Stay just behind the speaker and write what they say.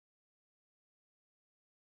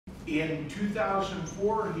In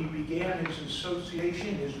 2004, he began his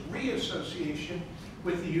association, his reassociation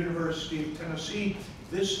with the University of Tennessee,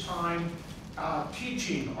 this time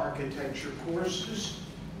teaching architecture courses.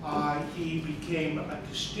 He became a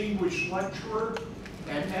distinguished lecturer,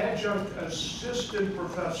 an adjunct assistant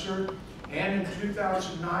professor, and in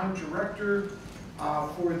 2009, director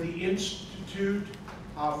for the Institute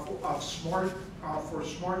for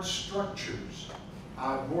Smart Structures.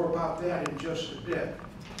 More about that in just a bit.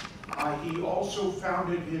 He also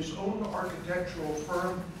founded his own architectural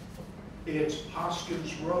firm. It's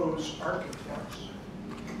Hoskins Rose Architects.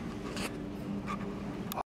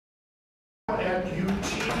 At UT,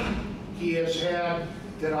 he has had,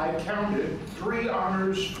 that I counted, 3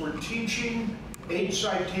 honors for teaching, 8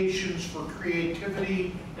 citations for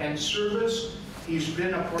creativity and service. He's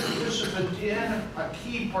been a participant in, a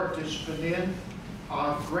key participant in,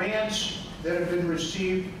 grants that have been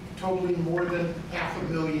received totaling more than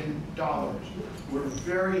 $500,000. We're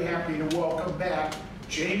very happy to welcome back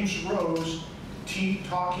James Rose,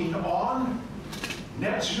 talking on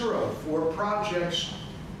NetZero for projects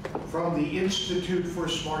from the Institute for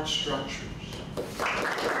Smart Structures.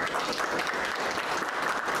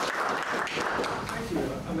 Thank you,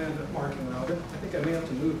 Amanda, Mark, and Robin. I think I may have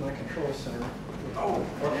to move my control center. Oh,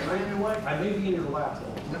 I may be in your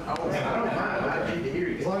laptop. No, I don't mind. I need to hear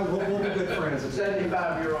you. As long as we'll be good friends.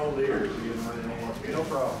 75-year-old ears. No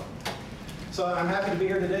problem. So I'm happy to be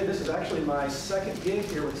here today. This is actually my second gig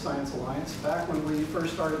here with Science Alliance. Back when we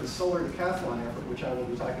first started the solar decathlon effort, which I will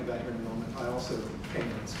be talking about here in a moment, I also came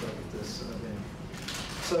and spoke at this event.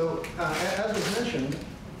 So as was mentioned,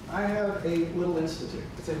 I have a little institute.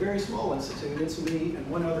 It's a very small institute. It's me and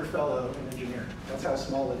one other fellow in engineering. That's how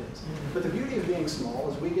small it is. But the beauty of being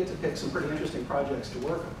small is we get to pick some pretty interesting projects to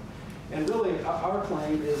work on. And really, our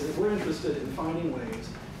claim is that we're interested in finding ways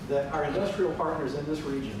that our industrial partners in this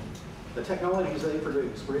region, the technologies they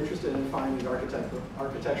produce, we're interested in finding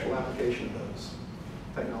architectural application of those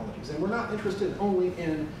technologies. And we're not interested only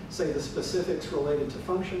in, say, the specifics related to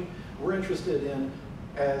function. We're interested in,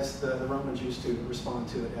 as the Romans used to respond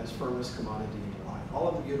to it, as firmus, commodity, and delight. All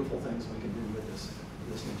of the beautiful things we can do with this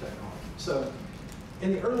new technology. So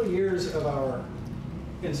in the early years of our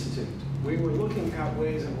institute, we were looking at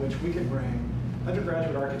ways in which we could bring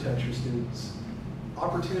undergraduate architecture students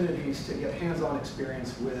opportunities to get hands-on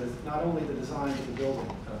experience with not only the design but the building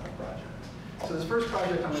projects. So this first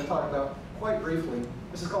project I'm going to talk about quite briefly,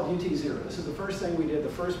 this is called NetZero. This is the first thing we did, the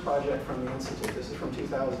first project from the Institute. This is from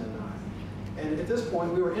 2009. And at this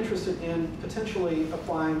point, we were interested in potentially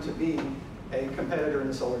applying to be a competitor in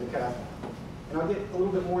the solar decathlon. And I'll get a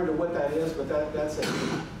little bit more into what that is, but that's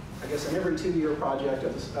I guess an every 2-year project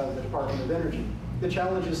of the Department of Energy that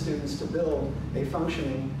challenges students to build a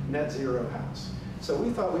functioning net zero house. So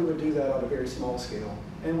we thought we would do that on a very small scale,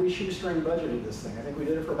 and we shoestring budgeted this thing. I think we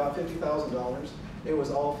did it for about $50,000. It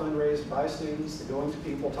was all fundraised by students, going to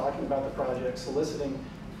people, talking about the project, soliciting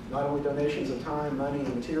not only donations of time, money,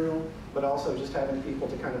 and material, but also just having people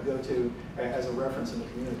to kind of go to as a reference in the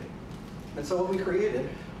community. And so what we created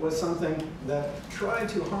was something that tried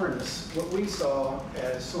to harness what we saw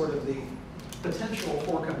as sort of the potential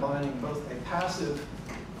for combining both a passive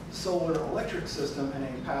solar electric system and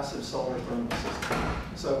a passive solar thermal system.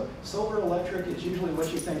 So solar electric is usually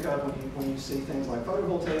what you think of when you see things like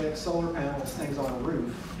photovoltaic, solar panels, things on a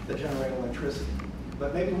roof that generate electricity.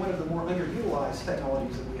 But maybe one of the more underutilized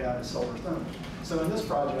technologies that we have is solar thermal. So in this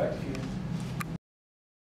project, if you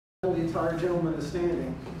the entire gentleman is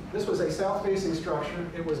standing, this was a south-facing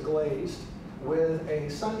structure. It was glazed with a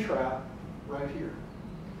sun trap right here.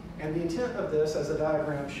 And the intent of this, as the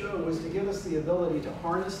diagram showed, was to give us the ability to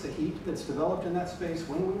harness the heat that's developed in that space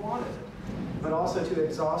when we wanted it, but also to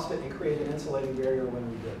exhaust it and create an insulating barrier when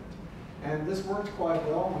we didn't. And this worked quite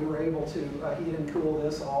well. We were able to heat and cool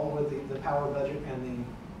this all with the power budget and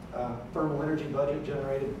the thermal energy budget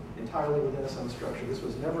generated entirely within its own structure. This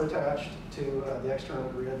was never attached to the external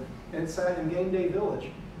grid. And it sat in Game Day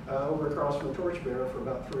Village over across from Torchbearer for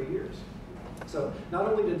about 3 years. So not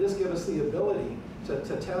only did this give us the ability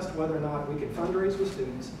to test whether or not we could fundraise with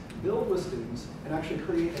students, build with students, and actually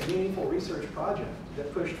create a meaningful research project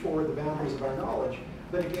that pushed forward the boundaries of our knowledge,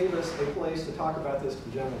 but it gave us a place to talk about this to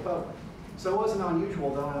the general public. So it wasn't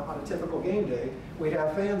unusual that on a typical game day, we'd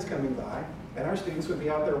have fans coming by, and our students would be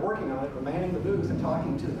out there working on it, manning the booth and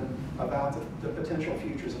talking to them about the potential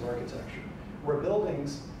futures of architecture, where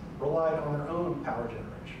buildings relied on their own power generation.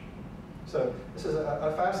 So this is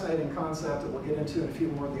a fascinating concept that we'll get into in a few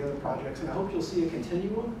more of the other projects, and I hope you'll see a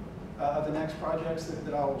continuum of the next projects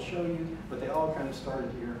that I will show you, but they all kind of started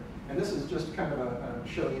here. And this is just kind of a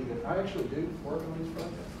show you that I actually do work on these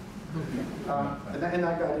projects. And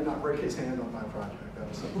that guy did not break his hand on my project. That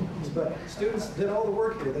was something else. But students did all the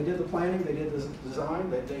work here. They did the planning, they did the design,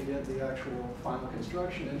 they did the actual final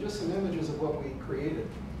construction, and just some images of what we created.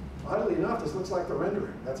 Oddly enough, this looks like the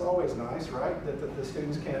rendering. That's always nice, right? That the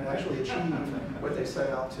students can actually achieve what they set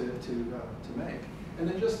out to make. And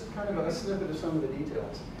then just kind of a snippet of some of the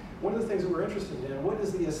details. One of the things that we're interested in, what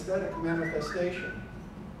is the aesthetic manifestation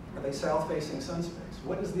of a south-facing sun space?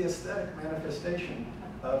 What is the aesthetic manifestation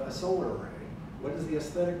of a solar array? What is the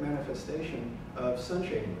aesthetic manifestation of sun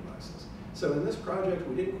shading devices? So in this project,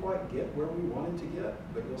 we didn't quite get where we wanted to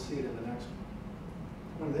get, but you'll see it in the next one.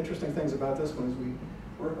 One of the interesting things about this one is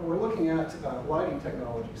we're looking at lighting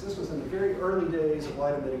technologies. This was in the very early days of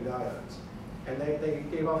light-emitting diodes. And they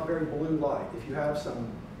gave off a very blue light. If you have some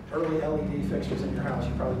early LED fixtures in your house,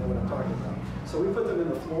 you probably know what I'm talking about. So we put them in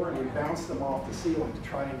the floor and we bounced them off the ceiling to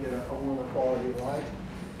try and get a warmer quality of light.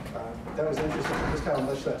 That was interesting, just how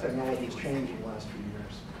much that technology has changed in the last few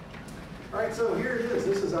years. All right, so here it is.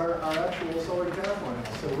 This is our actual solar decathlon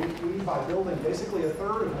house. So we, by building basically a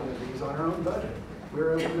third of one of these on our own budget, we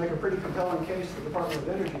were able to make a pretty compelling case to the Department of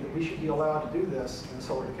Energy that we should be allowed to do this in the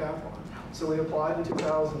solar decathlon. So we applied in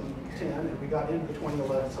 2010, and we got into the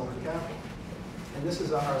 2011 solar decathlon. And this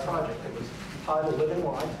is our project. It was titled Living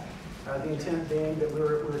Light. The intent being that we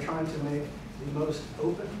were trying to make the most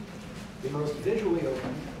open, the most visually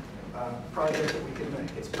open project that we could make.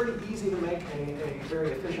 It's pretty easy to make a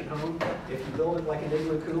very efficient home if you build it like an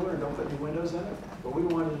igloo cooler and don't put any windows in it, but we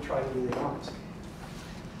wanted to try to do the opposite.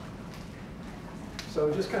 So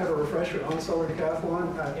just kind of a refresher on solar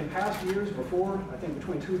decathlon. In past years before, I think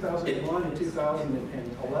between 2001 and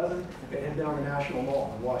 2011, it had been on the National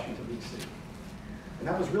Mall in Washington, D.C. And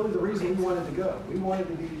that was really the reason we wanted to go. We wanted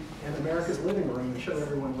to be in America's living room and show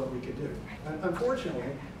everyone what we could do. And unfortunately,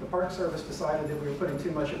 the Park Service decided that we were putting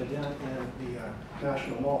too much of a dent in the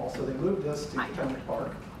National Mall, so they moved us to Potomac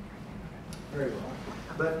Park. Very well.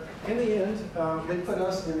 But in the end, they put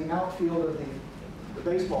us in the outfield of the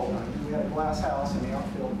baseball diamond. We had a glass house in the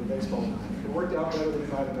outfield of the baseball diamond. It worked out better than you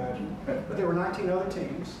might imagine. But there were 19 other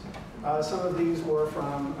teams. Some of these were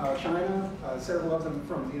from China, several of them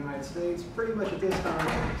from the United States. Pretty much at this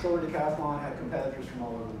time, solar decathlon had competitors from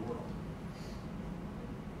all over the world.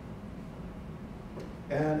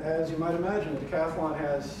 And as you might imagine, the decathlon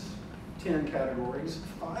has 10 categories.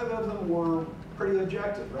 5 of them were pretty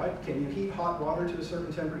objective, right? Can you heat hot water to a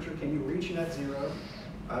certain temperature? Can you reach net zero?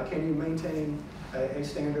 Can you maintain a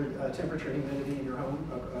standard temperature and humidity in your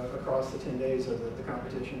home across the 10 days of the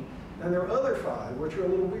competition? And there were other 5, which were a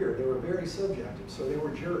little weird. They were very subjective, so they were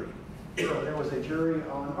juried. So there was a jury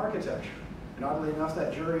on architecture. And oddly enough,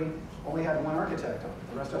 that jury only had one architect on it.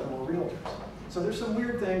 The rest of them were realtors. So there's some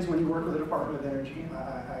weird things when you work with the Department of Energy.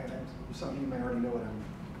 Some of you may already know what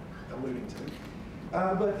I'm alluding to.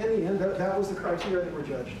 But in the end, that was the criteria that were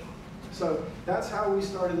judged on. So that's how we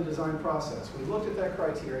started the design process. We looked at that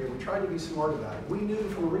criteria, we tried to be smart about it. We knew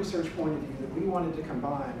from a research point of view that we wanted to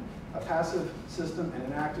combine a passive system and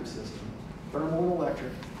an active system, thermal and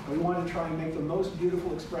electric, and we wanted to try and make the most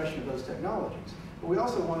beautiful expression of those technologies. But we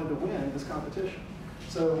also wanted to win this competition.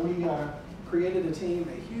 So we created a team,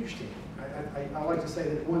 a huge team. I like to say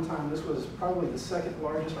that at one time this was probably the second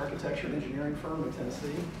largest architecture and engineering firm in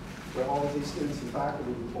Tennessee, where all of these students and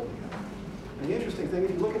faculty were pulled together. And the interesting thing,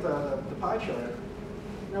 if you look at the pie chart,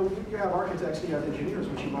 you have architects and you have engineers,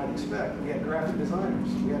 which you might expect. We had graphic designers.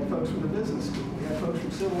 We had folks from the business school. We had folks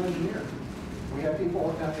from civil engineering. We had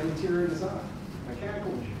people in interior design,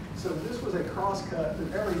 mechanical engineering. So this was a cross-cut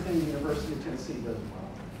of everything the University of Tennessee does well.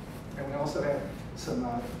 And we also had some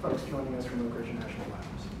folks joining us from Oak Ridge National Labs.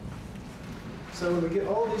 So when we get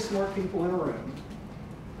all these smart people in a room,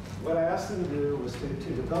 what I asked them to do was to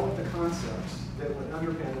develop the concepts that would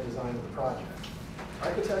underpin the design of the project.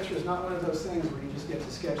 Architecture is not one of those things where you just get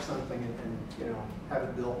to sketch something and have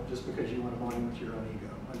it built just because you want to monument your own ego.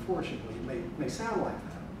 Unfortunately, it may sound like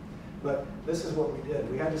that, but this is what we did.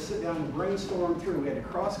 We had to sit down and brainstorm through. We had to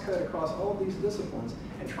cross-cut across all of these disciplines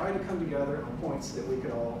and try to come together on points that we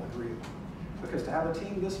could all agree upon. Because to have a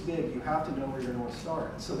team this big, you have to know where your North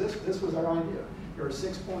Star is. So this was our idea. There are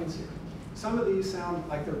 6 points here. Some of these sound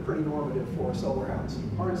like they're pretty normative for a solar house,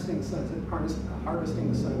 harvesting the sun's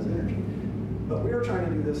energy. But we were trying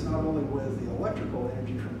to do this not only with the electrical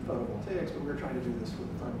energy from photovoltaics, but we were trying to do this with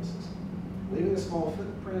the thermal system. Leaving a small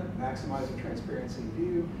footprint, maximizing transparency and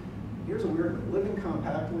view. Here's a weird one, living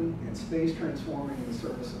compactly and space transforming in the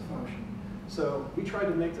service of function. So we tried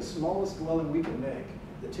to make the smallest dwelling we could make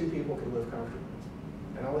that 2 people could live comfortably.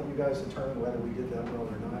 And I'll let you guys determine whether we did that well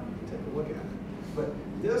or not. You can take a look at it. But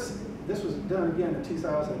this was done again in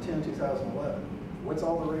 2010, 2011. What's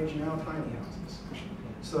all the rage now? Tiny houses.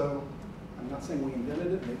 So I'm not saying we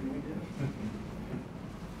invented it, maybe we did.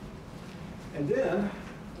 And then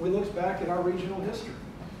we looked back at our regional history.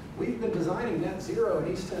 We've been designing NetZero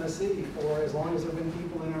in East Tennessee for as long as there have been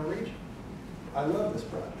people in our region. I love this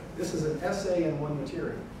project. This is an essay in one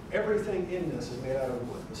material. Everything in this is made out of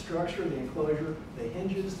wood. The structure, the enclosure, the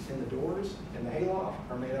hinges, and the doors, and the hayloft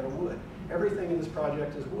are made out of wood. Everything in this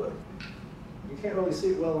project is wood. You can't really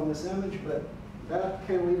see it well in this image, but that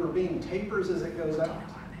cantilever beam tapers as it goes out.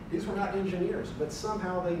 These were not engineers, but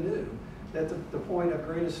somehow they knew that the point of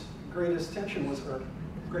greatest tension was, or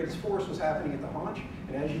greatest force was happening at the haunch,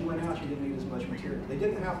 and as you went out, you didn't need as much material. They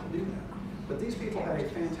didn't have to do that. But these people had a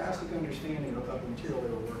fantastic understanding of the material they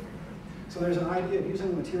were working with. So there's an idea of using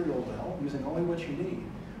the material well, using only what you need.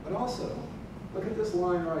 But also, look at this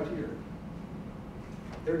line right here.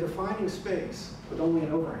 They're defining space with only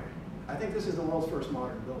an overhang. I think this is the world's first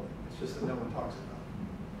modern building. It's just that no one talks about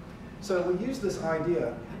it. So we use this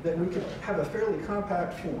idea that we could have a fairly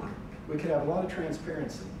compact form. We could have a lot of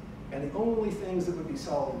transparency. And the only things that would be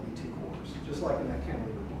solid would be two cores, just like in that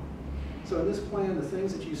cantilever one. So in this plan, the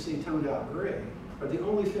things that you see toned out gray are the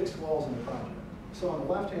only fixed walls in the project. So on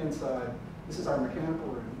the left-hand side, this is our mechanical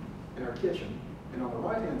room and our kitchen. And on the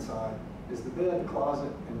right-hand side is the bed, the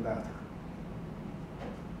closet, and the bathroom.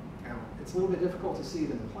 Now, it's a little bit difficult to see it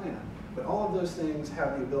in the plan, but all of those things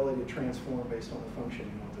have the ability to transform based on the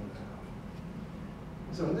function you want them to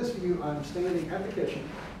have. So in this view, I'm standing at the kitchen,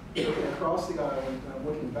 looking across the island, and I'm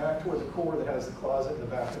looking back toward the core that has the closet, the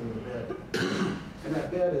bathroom, and the bed. And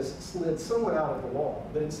that bed is slid somewhat out of the wall,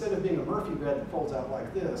 but instead of being a Murphy bed that folds out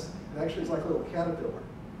like this, it actually is like a little caterpillar,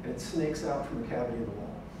 and it snakes out from the cavity of the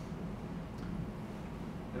wall.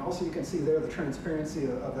 And also you can see there the transparency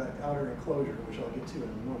of that outer enclosure, which I'll get to in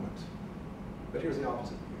a moment. But here's the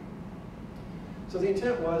opposite view. So the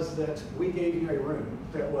intent was that we gave you a room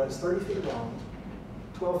that was 30 feet long,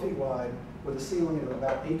 12 feet wide, with a ceiling of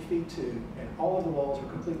about 8 feet 2, and all of the walls are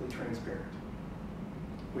completely transparent.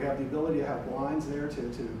 We have the ability to have blinds there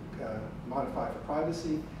to modify for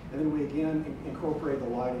privacy, and then we again incorporate the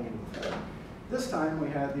lighting into the frame. This time we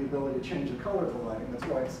had the ability to change the color of the lighting. That's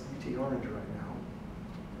why it's UT orange right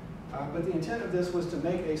now. But the intent of this was to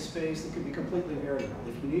make a space that could be completely variable.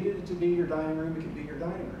 If you needed it to be your dining room, it could be your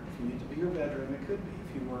dining room. If you needed it to be your bedroom, it could be.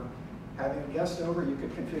 If you were having a guest over, you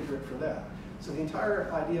could configure it for that. So the entire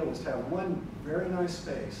idea was to have one very nice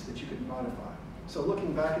space that you could modify. So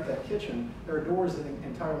looking back at that kitchen, there are doors that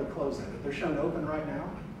entirely close it. They're shown open right now,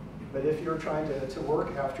 but if you're trying to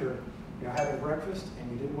work after having breakfast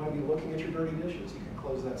and you didn't want to be looking at your dirty dishes, you can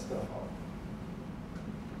close that stuff off.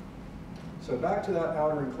 So back to that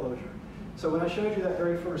outer enclosure. So when I showed you that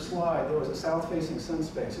very first slide, there was a south-facing sun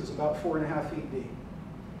space. It was about 4.5 feet deep.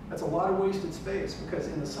 That's a lot of wasted space because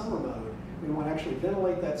in the summer mode, we want to actually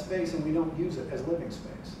ventilate that space and we don't use it as living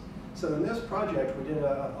space. So in this project, we did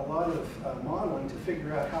a lot of modeling to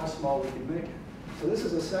figure out how small we could make it. So this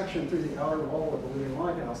is a section through the outer wall of the William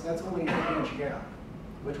Lighthouse. That's only an 8-inch gap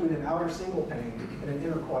between an outer single pane and an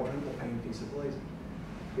inner quadruple pane piece of glazing.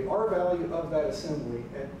 The R value of that assembly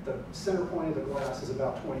at the center point of the glass is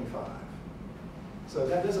about 25. So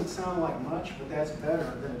that doesn't sound like much, but that's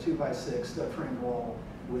better than a 2x6 stud framed wall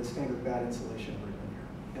with standard bat insulation right in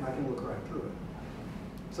here. And I can look right through it.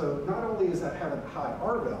 So not only does that have a high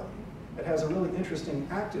R value, it has a really interesting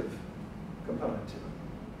active component to it.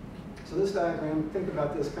 So this diagram, think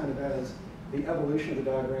about this kind of as the evolution of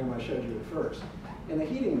the diagram I showed you at first. In the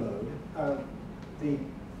heating mode, the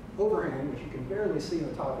overhang, which you can barely see on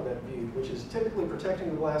the top of that view, which is typically protecting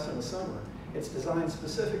the glass in the summer, it's designed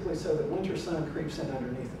specifically so that winter sun creeps in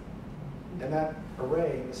underneath it. And that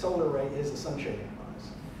array, the solar array, is the sun shading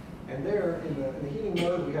device. And there, in the heating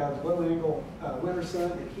mode, we have low angle winter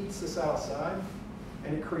sun. It heats the south side,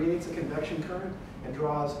 and it creates a convection current and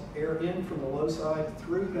draws air in from the low side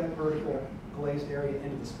through that vertical glazed area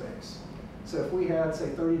into the space. So if we had, say,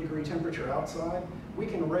 30-degree temperature outside, we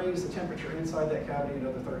can raise the temperature inside that cavity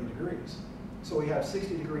another 30 degrees. So we have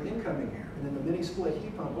 60-degree incoming air, and then the mini split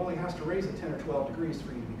heat pump only has to raise it 10 or 12 degrees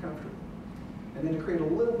for you to be comfortable. And then to create a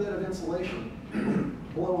little bit of insulation,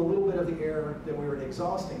 blow a little bit of the air that we were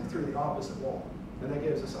exhausting through the opposite wall. And that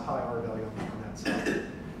gives us a high R value on that side.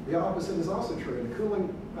 The opposite is also true. In the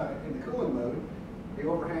cooling mode, the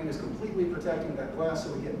overhang is completely protecting that glass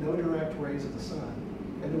so we get no direct rays of the sun.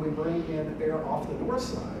 And then we bring in air off the north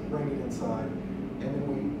side, bring it inside, and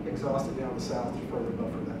then we exhaust it down the south to further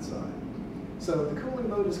buffer that side. So the cooling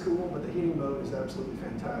mode is cool, but the heating mode is absolutely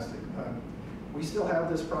fantastic. We still have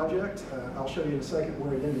this project. I'll show you in a second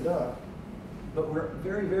where it ended up. But we're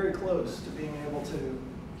very, very close to being able to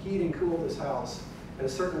heat and cool this house at a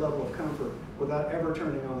certain level of comfort without ever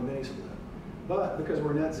turning on the mini split. But because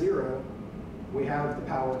we're net zero, we have the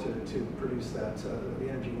power to produce that, the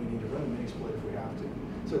energy we need to run the mini split if we have to.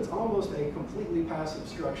 So it's almost a completely passive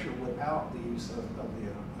structure without the use of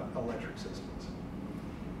the electric systems.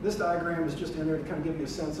 This diagram is just in there to kind of give you a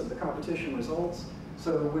sense of the competition results.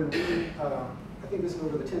 So when we, I think this is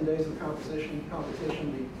over the 10 days of the competition,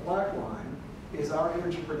 the black line is our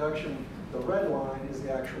energy production, the red line is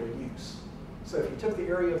the actual use. So if you took the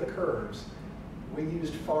area of the curves, we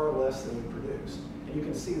used far less than we produced. And you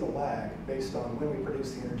can see the lag based on when we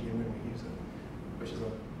produce the energy and when we use it, which is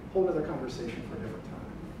a whole other conversation for a different time.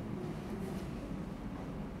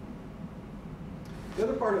 The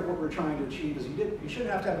other part of what we're trying to achieve is you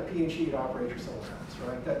shouldn't have to have a PhD to operate your solar house,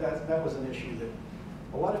 right? That was an issue that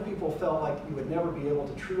a lot of people felt like you would never be able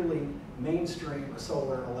to truly mainstream a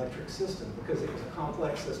solar electric system because it was a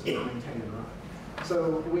complex system to maintain and run.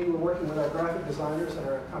 So we were working with our graphic designers and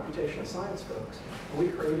our computational science folks, and we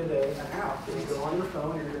created an app that you go on your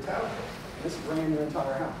phone or your tablet, and this ran your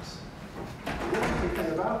entire house. The interesting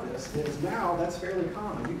thing about this is now that's fairly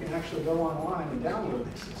common. You can actually go online and download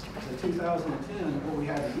these systems. In 2010, what we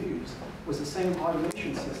had to use was the same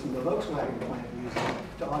automation system the Volkswagen plant used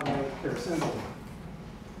to automate their assembly line.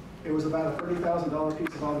 It was about a $30,000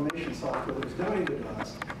 piece of automation software that was donated to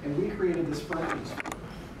us, and we created this front piece for it.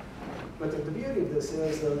 But the beauty of this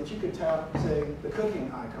is, though, that you could tap, say, the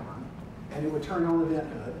cooking icon, and it would turn on the vent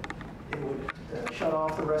hood. It would shut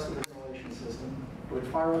off the rest of the ventilation system. It would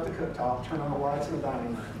fire up the cooktop, turn on the lights in the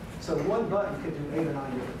dining room. So one button could do 8 or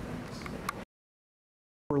 9 different things.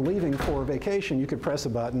 We're leaving for vacation, you could press a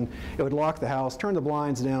button, it would lock the house, turn the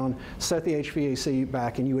blinds down, set the HVAC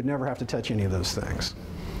back, and you would never have to touch any of those things.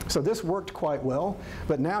 So this worked quite well,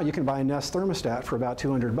 but now you can buy a Nest thermostat for about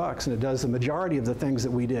 $200, and it does the majority of the things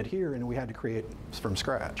that we did here, and we had to create from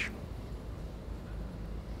scratch.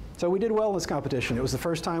 So we did well in this competition. It was the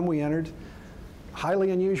first time we entered.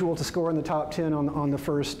 Highly unusual to score in the top 10 on the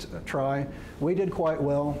first try. We did quite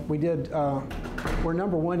well. We did, we're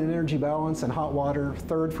 #1 in energy balance and hot water,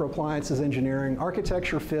 3rd for appliances engineering,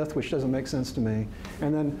 architecture 5th, which doesn't make sense to me,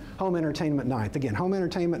 and then home entertainment 9th. Again, home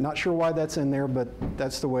entertainment, not sure why that's in there, but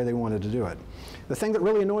that's the way they wanted to do it. The thing that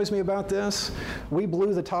really annoys me about this, we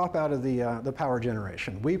blew the top out of the power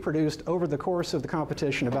generation. We produced, over the course of the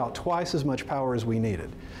competition, about twice as much power as we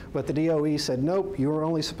needed. But the DOE said, nope, you were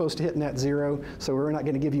only supposed to hit net zero, so we're not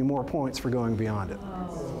going to give you more points for going beyond it.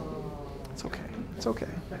 It's okay. It's okay.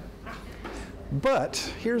 But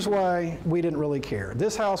here's why we didn't really care.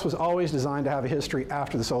 This house was always designed to have a history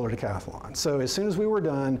after the solar decathlon. So as soon as we were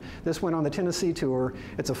done, this went on the Tennessee tour.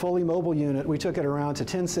 It's a fully mobile unit. We took it around to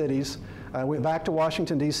 10 cities. Went back to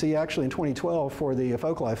Washington, D.C. actually in 2012 for the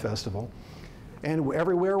Folklife Festival. And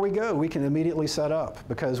everywhere we go, we can immediately set up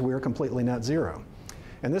because we're completely net zero.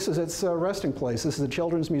 And this is its resting place. This is the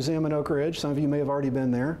Children's Museum in Oak Ridge. Some of you may have already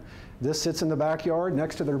been there. This sits in the backyard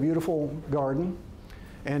next to their beautiful garden.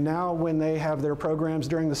 And now when they have their programs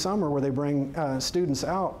during the summer where they bring students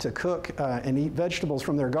out to cook and eat vegetables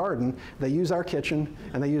from their garden, they use our kitchen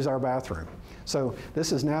and they use our bathroom. So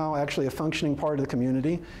this is now actually a functioning part of the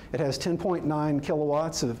community. It has 10.9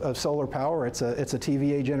 kilowatts of solar power. It's a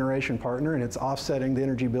TVA generation partner, and it's offsetting the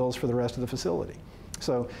energy bills for the rest of the facility.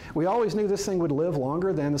 So we always knew this thing would live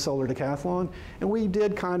longer than the solar decathlon, and we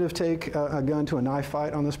did kind of take a gun to a knife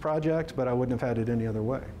fight on this project, but I wouldn't have had it any other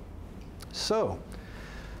way. So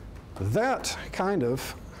that kind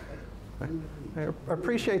of, I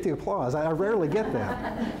appreciate the applause. I rarely get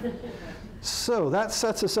that. So that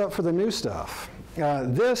sets us up for the new stuff.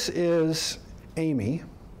 This is Amy,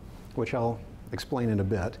 which I'll explain in a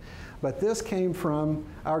bit. But this came from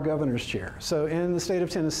our governor's chair. So in the state of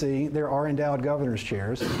Tennessee, there are endowed governor's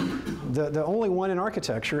chairs. The only one in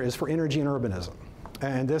architecture is for energy and urbanism.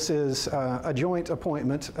 And this is a joint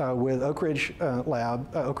appointment with Oak Ridge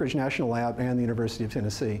Oak Ridge National Lab and the University of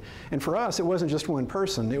Tennessee. And for us, it wasn't just one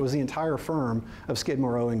person, it was the entire firm of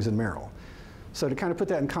Skidmore, Owings, and Merrill. So to kind of put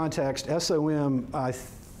that in context, SOM, I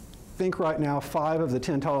think right now 5 of the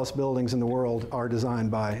 10 tallest buildings in the world are designed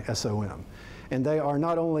by SOM. And they are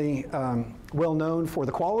not only well known for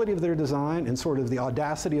the quality of their design and sort of the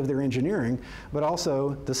audacity of their engineering, but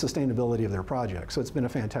also the sustainability of their project. So it's been a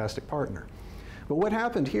fantastic partner. But what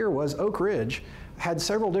happened here was Oak Ridge had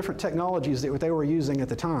several different technologies that they were using at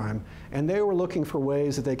the time, and they were looking for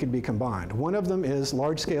ways that they could be combined. One of them is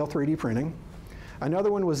large-scale 3D printing.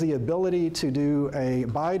 Another one was the ability to do a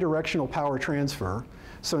bidirectional power transfer.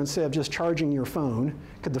 So instead of just charging your phone,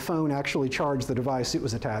 could the phone actually charge the device it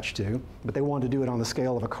was attached to? But they wanted to do it on the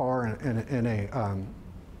scale of a car and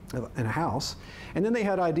a house. And then they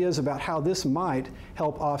had ideas about how this might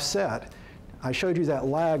help offset I showed you that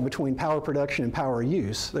lag between power production and power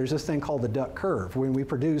use. There's this thing called the duck curve, when we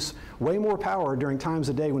produce way more power during times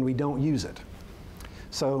of day when we don't use it.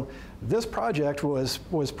 So this project was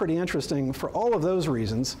pretty interesting for all of those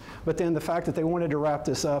reasons, but then the fact that they wanted to wrap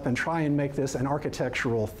this up and try and make this an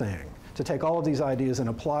architectural thing, to take all of these ideas and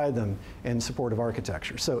apply them in support of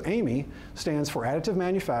architecture. So AMI stands for Additive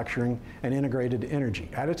Manufacturing and Integrated Energy.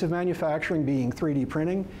 Additive manufacturing being 3D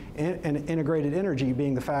printing, and integrated energy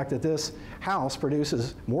being the fact that this house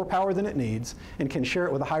produces more power than it needs and can share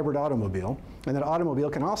it with a hybrid automobile, and that automobile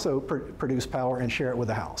can also produce power and share it with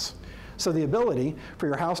the house. So the ability for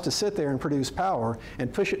your house to sit there and produce power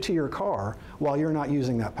and push it to your car while you're not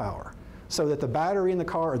using that power, so that the battery in the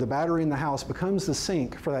car or the battery in the house becomes the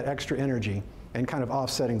sink for that extra energy and kind of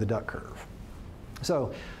offsetting the duck curve.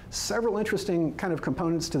 So several interesting kind of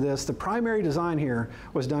components to this. The primary design here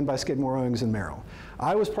was done by Skidmore, Owings & Merrill.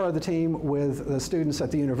 I was part of the team with the students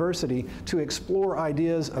at the university to explore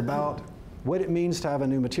ideas about what it means to have a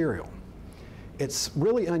new material. It's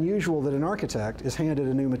really unusual that an architect is handed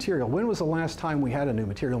a new material. When was the last time we had a new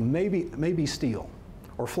material? Maybe steel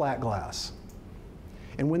or flat glass.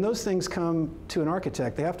 And when those things come to an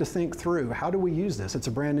architect, they have to think through, how do we use this? It's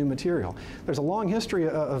a brand new material. There's a long history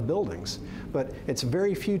of buildings, but it's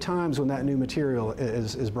very few times when that new material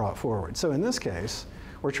is brought forward. So in this case,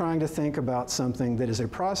 we're trying to think about something that is a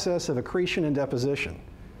process of accretion and deposition.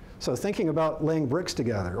 So thinking about laying bricks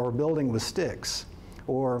together or building with sticks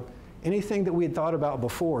or anything that we had thought about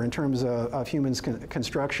before in terms of humans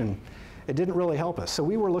construction, it didn't really help us. So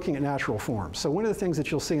we were looking at natural forms. So one of the things that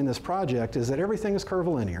you'll see in this project is that everything is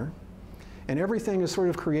curvilinear, and everything is sort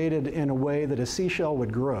of created in a way that a seashell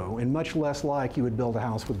would grow, and much less like you would build a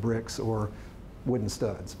house with bricks or wooden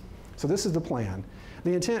studs. So this is the plan.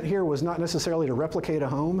 The intent here was not necessarily to replicate a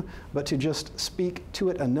home, but to just speak to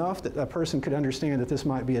it enough that a person could understand that this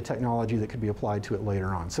might be a technology that could be applied to it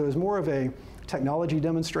later on. So it was more of a technology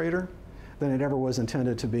demonstrator than it ever was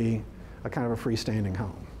intended to be a kind of a freestanding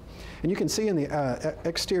home. And you can see in the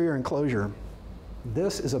exterior enclosure,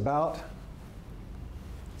 this is it's about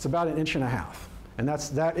 1.5 inches, and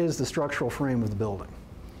that is the structural frame of the building.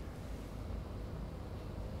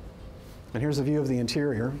 And here's a view of the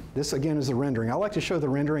interior. This again is the rendering. I like to show the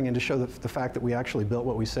rendering and to show the fact that we actually built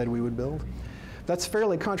what we said we would build. That's a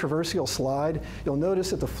fairly controversial slide. You'll notice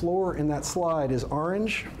that the floor in that slide is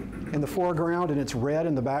orange in the foreground and it's red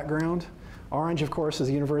in the background. Orange, of course, is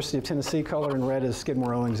the University of Tennessee color, and red is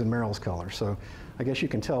Skidmore, Owings & Merrill's color. So I guess you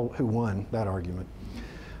can tell who won that argument.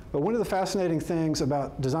 But one of the fascinating things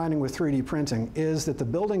about designing with 3D printing is that the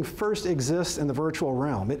building first exists in the virtual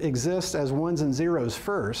realm. It exists as ones and zeros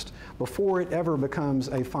first before it ever becomes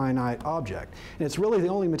a finite object. And it's really the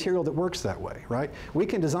only material that works that way, right? We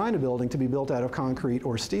can design a building to be built out of concrete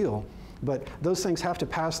or steel, but those things have to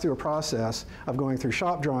pass through a process of going through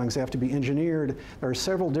shop drawings. They have to be engineered. There are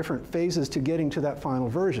several different phases to getting to that final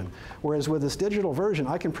version. Whereas with this digital version,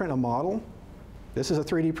 I can print a model. This is a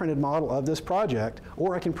 3D printed model of this project,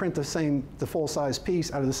 or I can print the full-size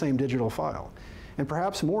piece out of the same digital file. And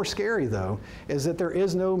perhaps more scary, though, is that there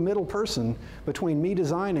is no middle person between me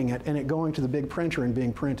designing it and it going to the big printer and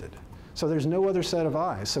being printed. So there's no other set of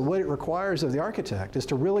eyes. So what it requires of the architect is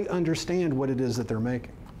to really understand what it is that they're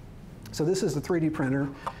making. So this is the 3D printer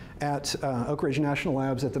at Oak Ridge National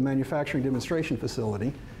Labs at the manufacturing demonstration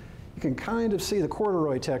facility. You can kind of see the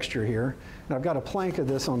corduroy texture here. And I've got a plank of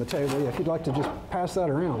this on the table. If you'd like to just pass that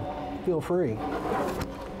around, feel free.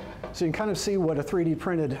 So you can kind of see what a 3D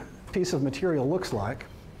printed piece of material looks like.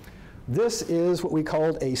 This is what we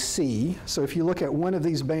called a C. So if you look at one of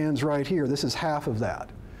these bands right here, this is half of that.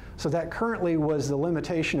 So that currently was the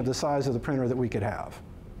limitation of the size of the printer that we could have.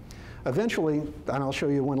 Eventually, and I'll show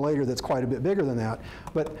you one later that's quite a bit bigger than that,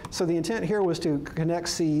 but so the intent here was to connect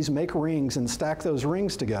C's, make rings, and stack those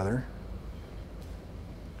rings together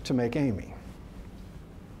to make AMI.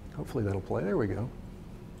 Hopefully that'll play. There we go.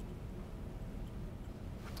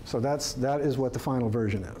 So that is what the final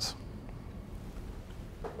version is.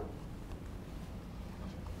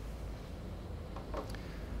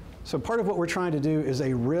 So part of what we're trying to do is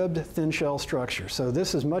a ribbed thin shell structure. So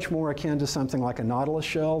this is much more akin to something like a Nautilus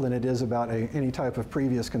shell than it is about any type of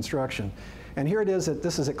previous construction. And here it is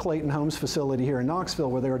this is at Clayton Homes facility here in Knoxville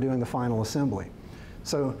where they were doing the final assembly.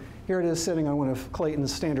 So here it is sitting on one of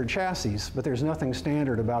Clayton's standard chassis, but there's nothing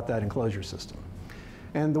standard about that enclosure system.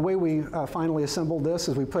 And the way we finally assembled this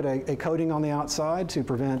is we put a coating on the outside to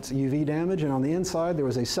prevent UV damage, and on the inside there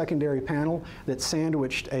was a secondary panel that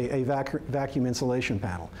sandwiched a vacuum insulation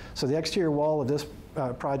panel. So the exterior wall of this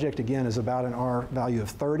project, again, is about an R value of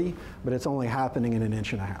 30, but it's only happening in 1.5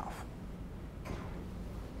 inches.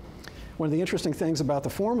 one of the interesting things about the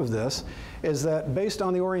form of this is that based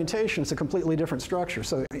on the orientation, it's a completely different structure.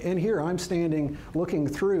 So in here, I'm standing looking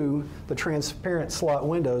through the transparent slot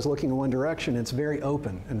windows, looking in one direction. It's very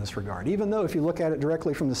open in this regard, even though if you look at it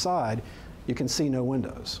directly from the side, you can see no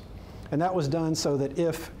windows. And that was done so that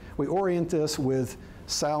if we orient this with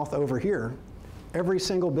south over here, every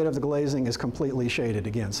single bit of the glazing is completely shaded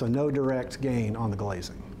again, so no direct gain on the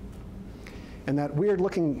glazing. And that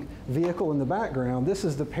weird-looking vehicle in the background, this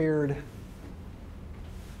is the paired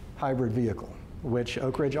hybrid vehicle, which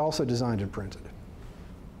Oak Ridge also designed and printed.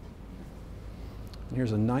 And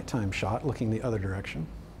here's a nighttime shot looking the other direction.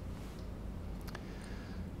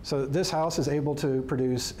 So this house is able to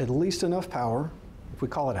produce at least enough power. If we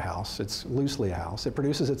call it a house, it's loosely a house. It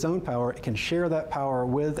produces its own power. It can share that power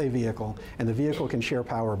with a vehicle, and the vehicle can share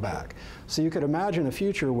power back. So you could imagine a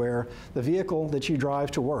future where the vehicle that you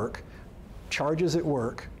drive to work charges at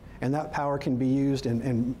work, and that power can be used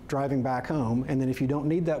in driving back home. And then if you don't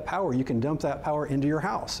need that power, you can dump that power into your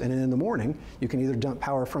house. And in the morning, you can either dump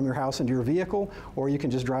power from your house into your vehicle, or you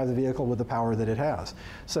can just drive the vehicle with the power that it has.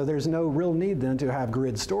 So there's no real need then to have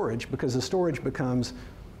grid storage, because the storage becomes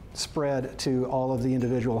spread to all of the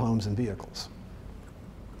individual homes and vehicles.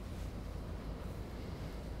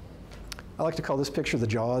 I like to call this picture the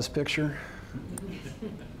Jaws picture.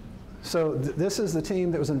 So this is the team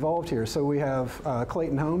that was involved here. So we have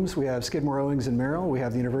Clayton Homes, we have Skidmore, Owings and Merrill, we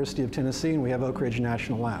have the University of Tennessee, and we have Oak Ridge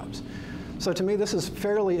National Labs. So to me, this is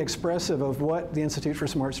fairly expressive of what the Institute for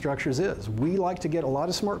Smart Structures is. We like to get a lot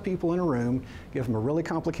of smart people in a room, give them a really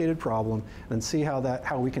complicated problem, and see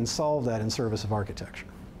how we can solve that in service of architecture.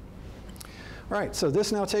 All right, so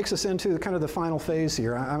this now takes us into kind of the final phase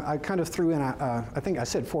here. I kind of threw in, I think I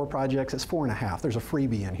said 4 projects, it's 4.5. There's a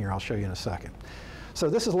freebie in here, I'll show you in a second. So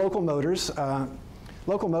this is Local Motors.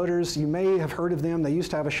 Local Motors, you may have heard of them. They used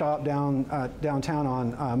to have a shop downtown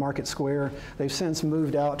on Market Square. They've since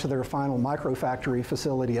moved out to their final microfactory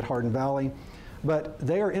facility at Hardin Valley. But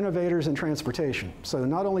they are innovators in transportation. So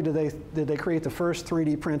not only did they create the first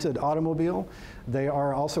 3D printed automobile, they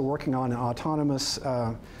are also working on an autonomous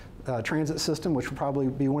transit system, which will probably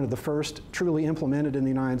be one of the first truly implemented in the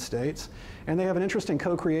United States. And they have an interesting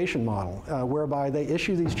co-creation model whereby they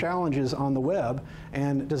issue these challenges on the web,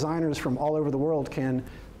 and designers from all over the world can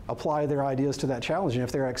apply their ideas to that challenge. And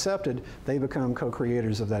if they're accepted, they become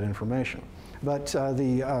co-creators of that information. But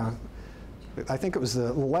I think it was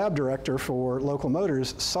the lab director for Local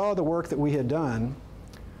Motors saw the work that we had done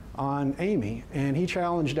on Amy, and he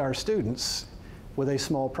challenged our students with a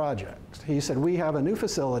small project. He said, we have a new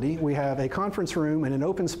facility, we have a conference room and an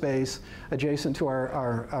open space adjacent to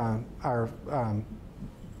our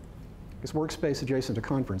workspace adjacent to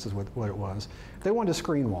conference is what it was. They wanted a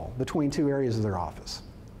screen wall between 2 areas of their office.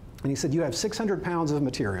 And he said, you have 600 pounds of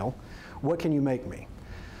material, what can you make me?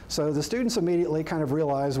 So the students immediately kind of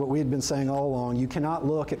realized what we had been saying all along, you cannot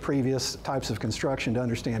look at previous types of construction to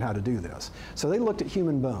understand how to do this. So they looked at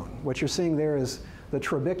human bone. What you're seeing there is the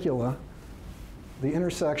trabecula, the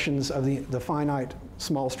intersections of the finite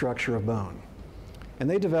small structure of bone. And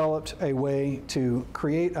they developed a way to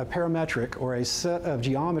create a parametric or a set of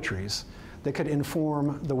geometries that could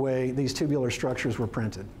inform the way these tubular structures were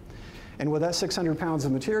printed. And with that 600 pounds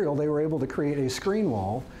of material, they were able to create a screen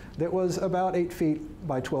wall that was about 8 feet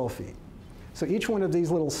by 12 feet. So each one of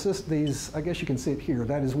these little, I guess you can see it here,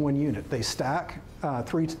 that is one unit. They stack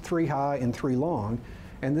 3 high and 3 long,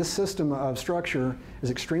 and this system of structure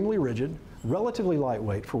is extremely rigid, relatively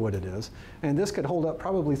lightweight for what it is, and this could hold up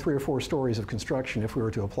probably 3 or 4 stories of construction if we were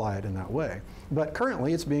to apply it in that way. But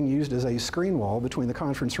currently it's being used as a screen wall between the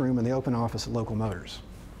conference room and the open office at Local Motors.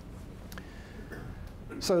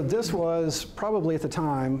 So this was probably at the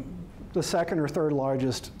time the 2nd or 3rd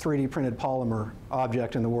largest 3D printed polymer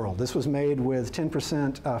object in the world. This was made with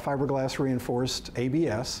 10% fiberglass reinforced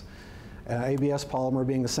ABS. ABS polymer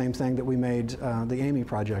being the same thing that we made the Amy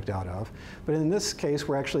project out of. But in this case,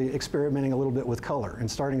 we're actually experimenting a little bit with color and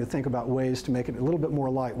starting to think about ways to make it a little bit more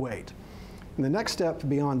lightweight. And the next step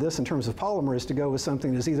beyond this in terms of polymer is to go with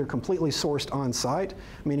something that is either completely sourced on site,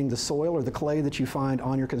 meaning the soil or the clay that you find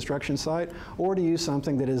on your construction site, or to use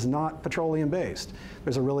something that is not petroleum based.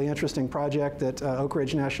 There's a really interesting project that Oak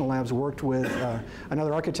Ridge National Labs worked with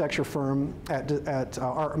another architecture firm at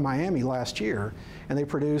Miami last year, and they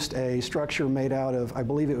produced a structure made out of, I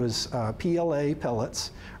believe it was PLA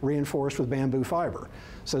pellets reinforced with bamboo fiber.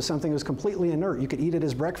 So something was completely inert. You could eat it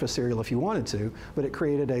as breakfast cereal if you wanted to, but it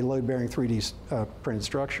created a load-bearing 3D printed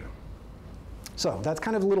structure. So that's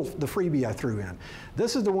kind of the freebie I threw in.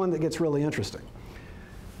 This is the one that gets really interesting.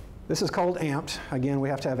 This is called AMPed. Again, we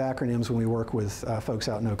have to have acronyms when we work with folks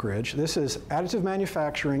out in Oak Ridge. This is Additive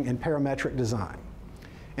Manufacturing and Parametric Design.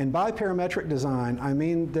 And by parametric design, I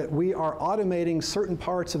mean that we are automating certain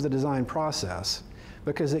parts of the design process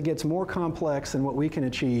because it gets more complex than what we can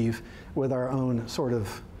achieve with our own sort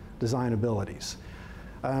of design abilities.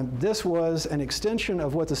 This was an extension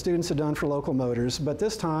of what the students had done for local motors, but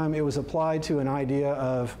this time it was applied to an idea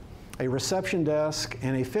of a reception desk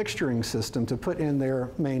and a fixturing system to put in their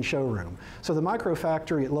main showroom. So the micro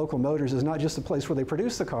factory at Local Motors is not just the place where they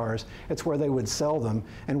produce the cars, it's where they would sell them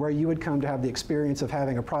and where you would come to have the experience of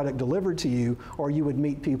having a product delivered to you, or you would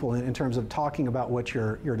meet people in terms of talking about what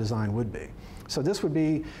your design would be. So this would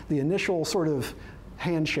be the initial sort of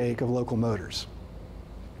handshake of Local Motors.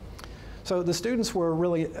 So the students were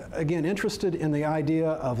really, again, interested in the idea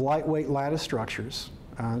of lightweight lattice structures,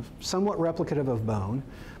 somewhat replicative of bone,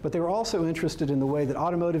 but they were also interested in the way that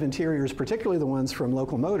automotive interiors, particularly the ones from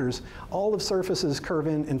Local Motors, all of surfaces curve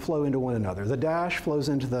in and flow into one another. The dash flows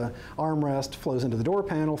into the armrest, flows into the door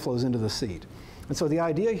panel, flows into the seat. And so the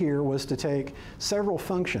idea here was to take several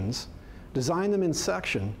functions, design them in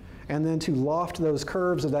section, and then to loft those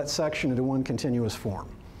curves of that section into one continuous form.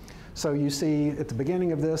 So you see at the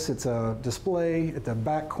beginning of this, it's a display. At the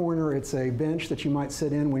back corner, it's a bench that you might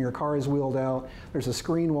sit in when your car is wheeled out. There's a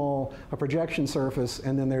screen wall, a projection surface,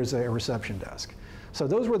 and then there's a reception desk. So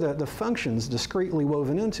those were the functions discretely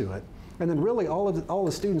woven into it. And then really all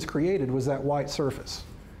the students created was that white surface.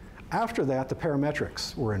 After that, the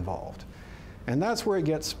parametrics were involved. And that's where it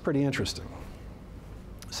gets pretty interesting.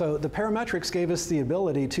 So the parametrics gave us the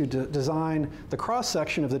ability to design the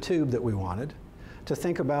cross-section of the tube that we wanted, to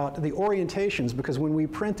think about the orientations, because when we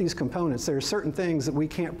print these components, there are certain things that we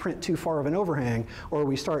can't print too far of an overhang, or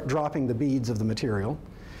we start dropping the beads of the material.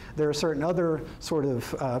 There are certain other sort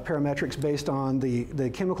of parametrics based on the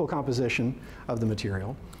chemical composition of the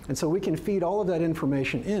material. And so we can feed all of that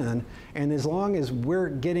information in, and as long as we're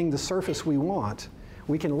getting the surface we want,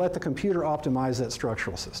 we can let the computer optimize that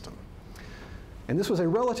structural system. And this was a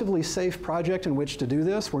relatively safe project in which to do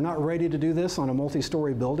this. We're not ready to do this on a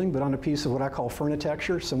multi-story building, but on a piece of what I call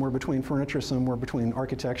furnitecture, somewhere between furniture, somewhere between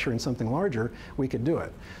architecture and something larger, we could do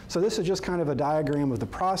it. So this is just kind of a diagram of the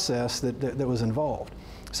process that was involved.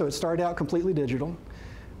 So it started out completely digital.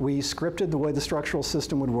 We scripted the way the structural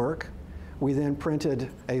system would work. We then printed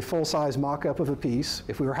a full-size mock-up of a piece.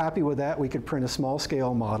 If we were happy with that, we could print a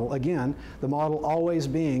small-scale model. Again, the model always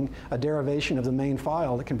being a derivation of the main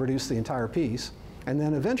file that can produce the entire piece. And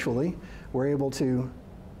then eventually, we're able to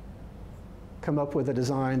come up with a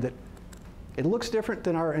design that it looks different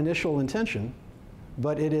than our initial intention,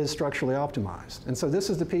 but it is structurally optimized. And so this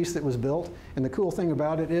is the piece that was built. And the cool thing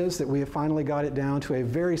about it is that we have finally got it down to a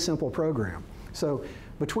very simple program. So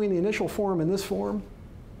between the initial form and this form,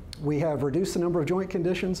 we have reduced the number of joint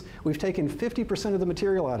conditions. We've taken 50% of the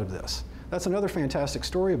material out of this. That's another fantastic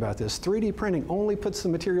story about this. 3D printing only puts the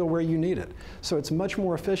material where you need it. So it's much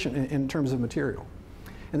more efficient in terms of material.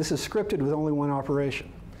 And this is scripted with only one operation.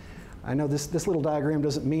 I know this little diagram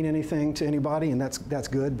doesn't mean anything to anybody, and that's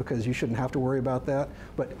good because you shouldn't have to worry about that.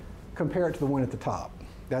 But compare it to the one at the top.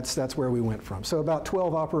 That's where we went from. So about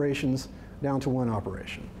 12 operations down to one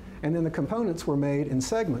operation. And then the components were made in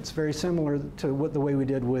segments, very similar to the way we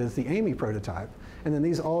did with the Amy prototype. And then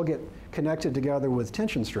these all get connected together with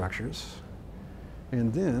tension structures.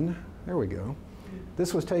 And then, there we go.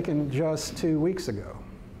 This was taken just 2 weeks ago.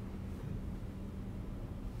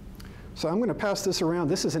 So I'm going to pass this around.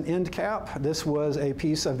 This is an end cap. This was a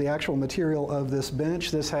piece of the actual material of this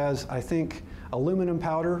bench. This has, I think, aluminum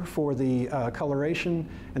powder for the coloration.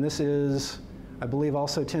 And this is, I believe,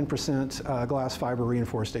 also 10% glass fiber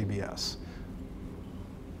reinforced ABS.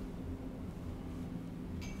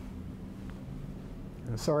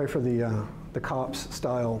 Sorry for the cops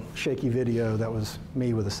style shaky video. That was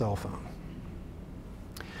me with a cell phone.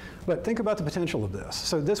 But think about the potential of this.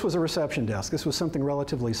 So this was a reception desk. This was something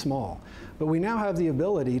relatively small. But we now have the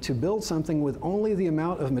ability to build something with only the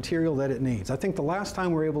amount of material that it needs. I think the last time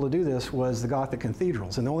we were able to do this was the Gothic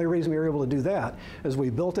cathedrals. And the only reason we were able to do that is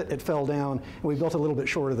we built it, it fell down, and we built a little bit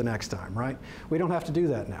shorter the next time, right? We don't have to do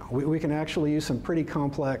that now. We can actually use some pretty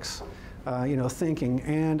complex thinking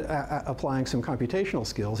and applying some computational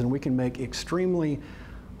skills, and we can make extremely,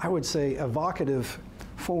 I would say, evocative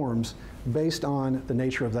forms based on the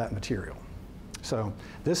nature of that material. So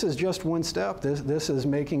this is just one step. This is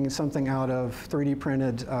making something out of 3D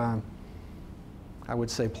printed, I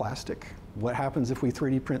would say, plastic. What happens if we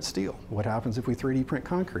 3D print steel? What happens if we 3D print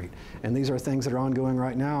concrete? And these are things that are ongoing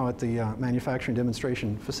right now at the manufacturing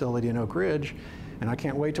demonstration facility in Oak Ridge, and I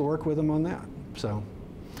can't wait to work with them on that. So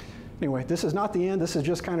anyway, this is not the end. This is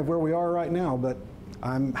just kind of where we are right now, but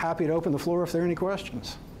I'm happy to open the floor if there are any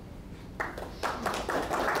questions.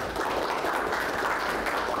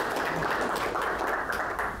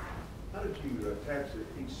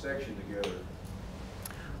 each section together?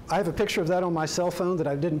 I have a picture of that on my cell phone that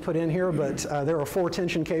I didn't put in here, but there are 4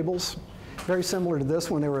 tension cables. Very similar to this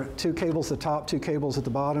one. There were 2 cables at the top, 2 cables at the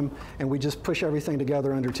bottom, and we just push everything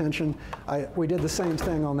together under tension. We did the same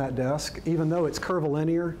thing on that desk. Even though it's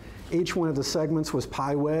curvilinear, each one of the segments was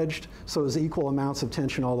pi wedged, so it was equal amounts of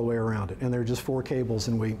tension all the way around it. And there are just 4 cables,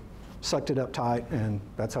 and we sucked it up tight, and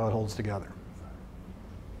that's how it holds together.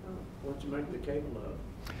 What'd you make the cable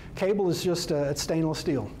of? Cable is just it's stainless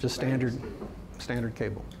steel, just standard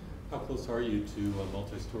cable. How close are you to a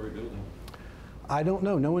multi-story building? I don't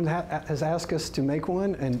know. No one has asked us to make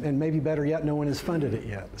one, and maybe better yet, no one has funded it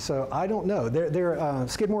yet. So I don't know.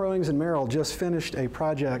 Skidmore, Owings, and Merrill just finished a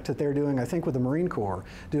project that they're doing, I think, with the Marine Corps,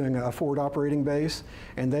 doing a forward operating base,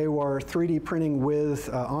 and they were 3D printing with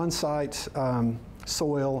on-site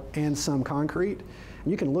soil and some concrete.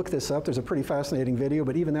 And you can look this up. There's a pretty fascinating video,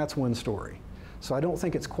 but even that's 1 story. So I don't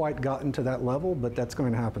think it's quite gotten to that level, but that's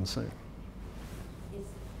going to happen soon. Is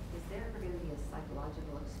there ever going to be a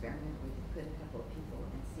psychological experiment where you put a couple of people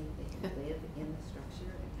and see if they can live in the structure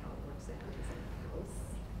and how it works out? Is it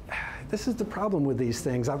close? This is the problem with these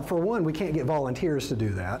things. For one, we can't get volunteers to do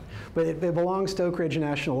that, but it belongs to Oak Ridge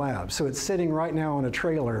National Lab. So it's sitting right now on a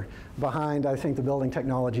trailer behind, I think, the Building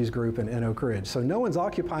Technologies Group in Oak Ridge. So no one's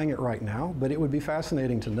occupying it right now, but it would be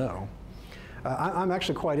fascinating to know. I'm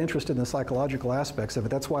actually quite interested in the psychological aspects of it.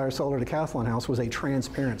 That's why our solar decathlon house was a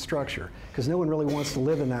transparent structure, because no one really wants to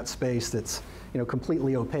live in that space that's,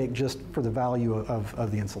 completely opaque just for the value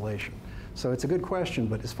of the insulation. So it's a good question,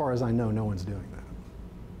 but as far as I know, no one's doing that.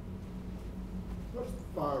 What's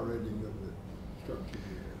the fire rating of the structure?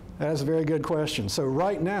 That's a very good question. So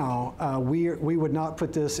right now, we would not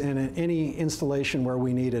put this in any installation where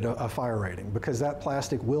we needed a fire rating, because that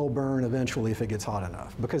plastic will burn eventually if it gets hot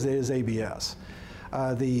enough, because it is ABS.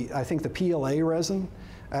 I think the PLA resin,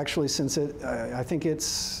 actually, since I think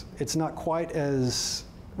it's not quite as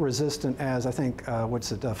resistant as, I think,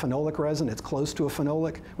 phenolic resin. It's close to a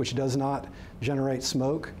phenolic, which does not generate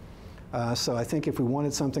smoke. So I think if we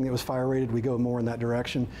wanted something that was fire rated, we go more in that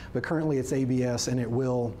direction. But currently it's ABS, and it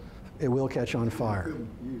will catch on fire. You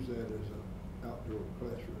couldn't use that as an outdoor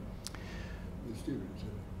classroom with students in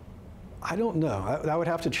it. I don't know. I would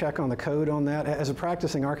have to check on the code on that. As a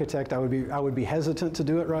practicing architect, I would be hesitant to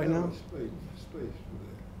do it right now. Space for that.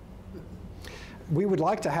 We would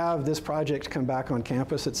like to have this project come back on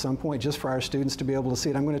campus at some point, just for our students to be able to see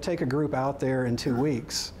it. I'm going to take a group out there in 2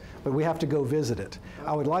 weeks, but we have to go visit it.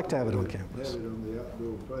 I would like to have it on campus. Have it on the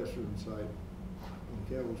outdoor classroom site on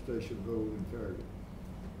Campbell Station Road in Farragut.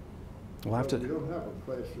 We'll have to. We don't have a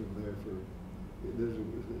classroom there there's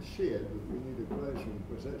a shed, but we need a classroom,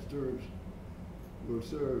 because that will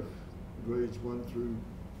serve grades 1 through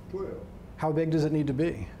 12. How big does it need to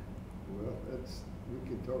be? Well, we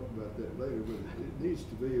can talk about that later, but it needs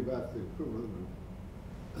to be about the equivalent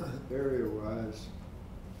of area-wise,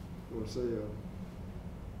 or say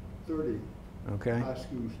 30 high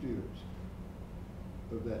school students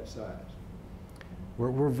of that size.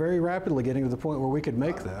 We're very rapidly getting to the point where we could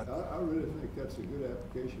make that. I really think that's a good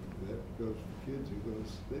application for that, because the kids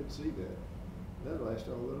they'd see that. That'd last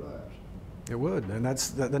all their lives. It would, and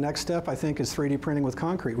that's the next step, I think, is 3D printing with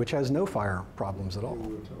concrete, which has no fire problems at all.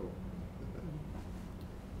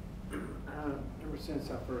 Ever since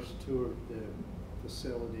I first toured the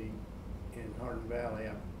facility in Hardin Valley,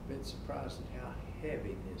 I've been surprised at how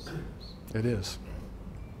heavy this is. It is.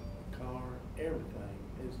 The car, everything.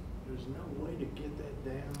 There's no way to get that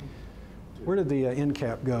down. Where did the end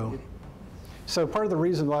cap go? So part of the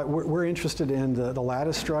reason why we're interested in the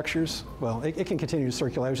lattice structures, well, it can continue to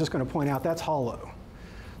circulate. I was just going to point out that's hollow.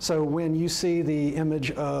 So when you see the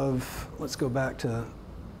image of, let's go back to,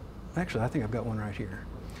 actually, I think I've got one right here.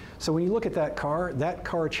 So when you look at that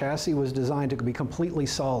car chassis was designed to be completely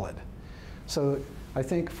solid. So I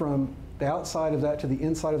think from the outside of that to the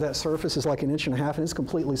inside of that surface is like 1.5 inches, and it's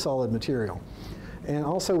completely solid material. And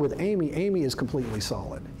also with Amy is completely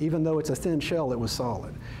solid. Even though it's a thin shell, it was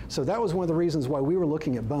solid. So that was one of the reasons why we were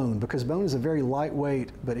looking at bone, because bone is a very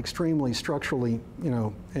lightweight but extremely structurally,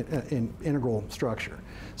 integral structure.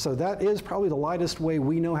 So that is probably the lightest way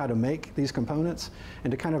we know how to make these components.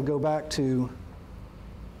 And to kind of go back to,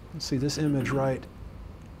 let's see this image right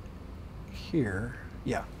here.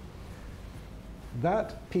 Yeah.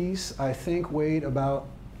 That piece, I think, weighed about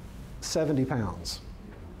 70 pounds.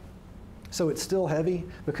 So it's still heavy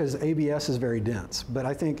because ABS is very dense. But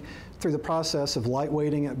I think through the process of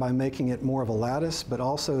lightweighting it by making it more of a lattice, but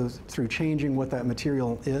also through changing what that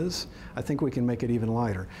material is, I think we can make it even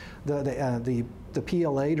lighter. The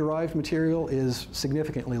PLA-derived material is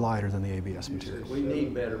significantly lighter than the ABS material. We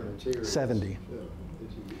need better materials. 70.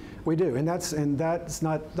 We do, and that's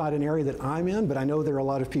not an area that I'm in, but I know there are a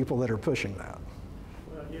lot of people that are pushing that.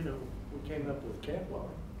 Well, you know, we came up with Kevlar.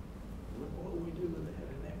 Look what we do with that,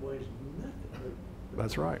 and that weighs nothing.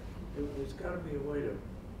 That's right. There's got to be a way to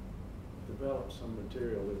develop some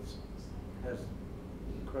material that has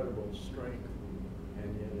incredible strength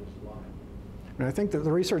and yet is light. And I think that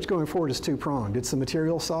the research going forward is two-pronged. It's the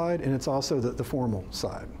material side, and it's also the formal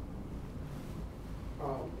side.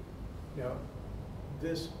 Now,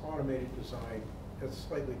 this automated design is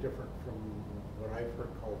slightly different from what I've heard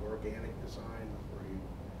called organic design, where you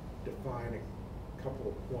define a couple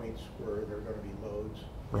of points where there are going to be loads.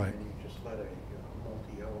 Right. And you just let a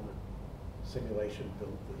multi-element simulation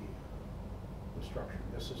build the structure.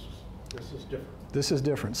 This is different. This is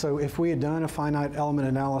different. So if we had done a finite element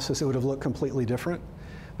analysis, it would have looked completely different,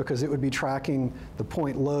 because it would be tracking the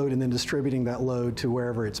point load and then distributing that load to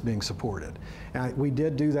wherever it's being supported. And we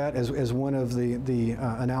did do that as one of the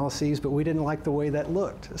analyses, but we didn't like the way that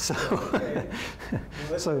looked. So,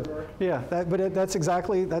 that's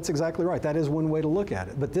exactly right. That is one way to look at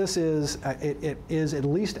it. But this is it is at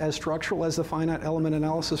least as structural as the finite element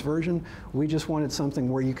analysis version. We just wanted something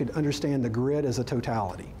where you could understand the grid as a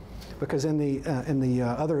totality. Because in the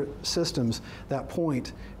other systems, that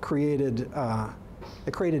point created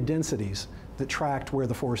densities that tracked where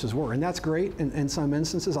the forces were. And that's great in some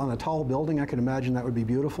instances. On a tall building, I can imagine that would be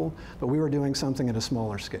beautiful, but we were doing something at a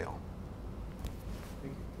smaller scale.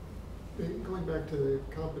 Going back to the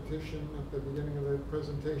competition at the beginning of the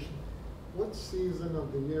presentation, what season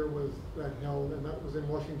of the year was that held? And that was in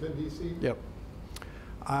Washington, D.C.? Yep.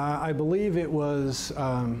 I believe it was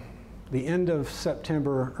the end of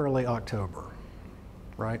September, early October,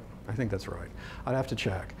 right? I think that's right. I'd have to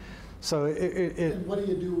check. So and what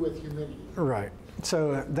do you do with humidity? Right.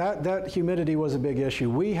 So that humidity was a big issue.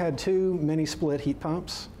 We had 2 mini split heat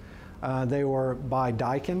pumps. They were by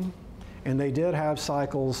Daikin, and they did have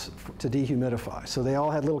cycles to dehumidify. So they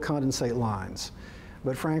all had little condensate lines.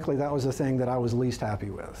 But frankly, that was the thing that I was least happy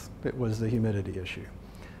with. It was the humidity issue.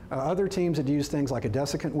 Other teams had used things like a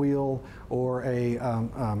desiccant wheel or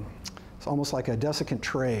it's almost like a desiccant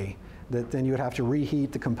tray that then you would have to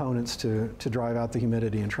reheat the components to drive out the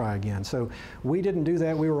humidity and try again. So we didn't do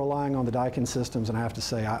that. We were relying on the Daikin systems, and I have to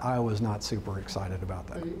say I was not super excited about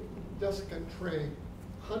that. The desiccant tray,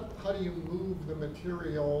 how do you move the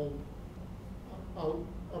material out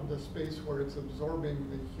of the space where it's absorbing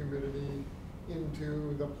the humidity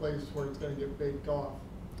into the place where it's going to get baked off?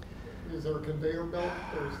 Is there a conveyor belt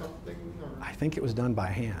or something? Or? I think it was done by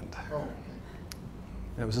hand. Oh.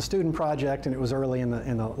 It was a student project, and it was early in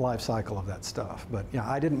the life cycle of that stuff. But yeah,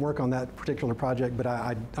 I didn't work on that particular project, but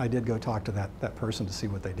I did go talk to that person to see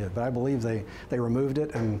what they did. But I believe they removed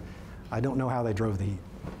it, and I don't know how they drove the heat.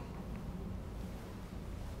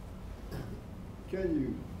 Can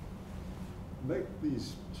you make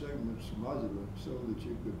these segments modular so that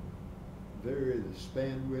you could vary the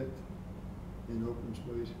span width in open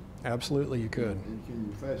space? Absolutely, you could. And can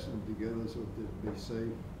you fasten them together so that they'd be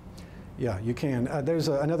safe? Yeah, you can. There's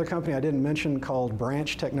another company I didn't mention called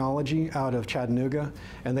Branch Technology out of Chattanooga,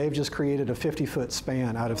 and they've just created a 50-foot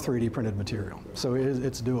span out of 3D printed material. So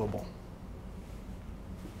it's doable.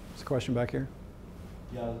 There's a question back here?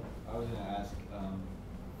 Yeah, I was going to ask,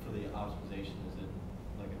 for the optimization, is it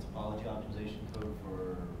like a topology optimization code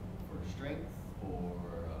for strength, for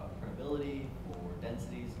printability, for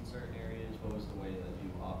densities in certain areas? What was the way that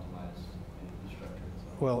you optimized the structure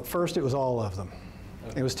itself? Well, first it was all of them.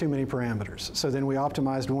 It was too many parameters. So then we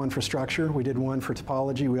optimized one for structure. We did one for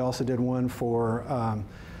topology. We also did one for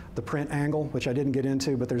the print angle, which I didn't get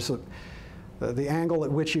into, but there's the angle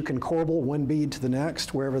at which you can corbel one bead to the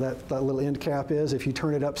next, wherever that little end cap is. If you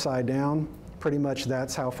turn it upside down, pretty much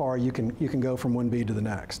that's how far you can go from one bead to the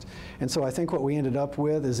next. And so I think what we ended up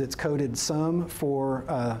with is it's coded some for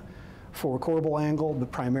corbel angle,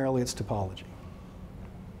 but primarily it's topology.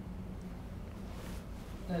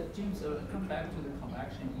 James, come back to the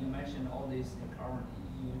convection. You mentioned all this current.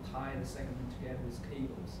 You tie the segment together with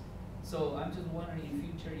cables. So I'm just wondering,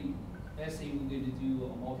 in future, let's say we're going to do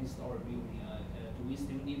a multi-story building. Do we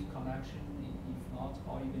still need connection? If not,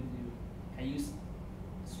 how are you going to do? Can you use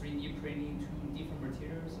 3D printing two different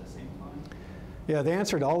materials at the same time? Yeah, the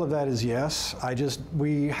answer to all of that is yes.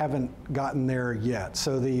 We haven't gotten there yet.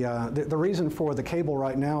 So the reason for the cable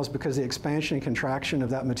right now is because the expansion and contraction of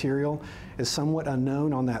that material is somewhat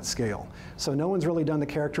unknown on that scale. So no one's really done the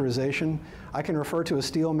characterization. I can refer to a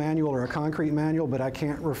steel manual or a concrete manual, but I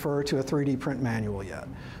can't refer to a 3D print manual yet.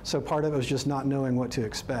 So part of it was just not knowing what to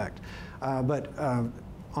expect. But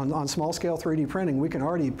on small scale 3D printing, we can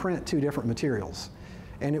already print 2 different materials.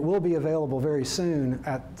 and it will be available very soon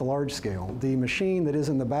at the large scale. The machine that is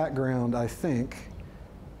in the background, I think,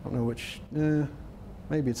 I don't know which,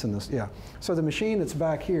 maybe it's in this, yeah. So the machine that's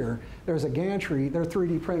back here, there's a gantry, their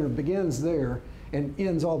 3D printer begins there and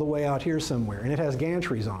ends all the way out here somewhere, and it has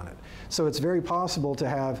gantries on it. So it's very possible to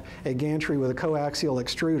have a gantry with a coaxial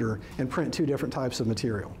extruder and print two different types of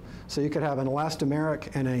material. So you could have an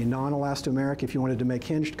elastomeric and a non-elastomeric if you wanted to make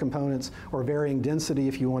hinged components, or varying density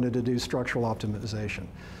if you wanted to do structural optimization.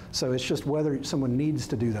 So it's just whether someone needs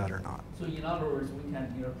to do that or not. So in other words, we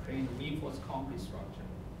can create a reinforced concrete structure.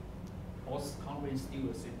 Or concrete steel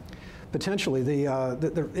the same. Potentially,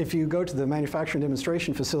 if you go to the manufacturing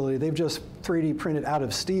demonstration facility, they've just 3D printed out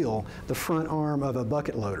of steel the front arm of a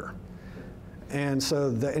bucket loader. And so,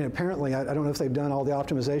 and apparently, I don't know if they've done all the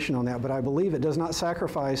optimization on that, but I believe it does not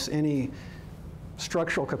sacrifice any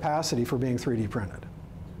structural capacity for being 3D printed.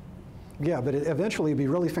 Yeah, but eventually it'd be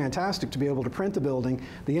really fantastic to be able to print the building,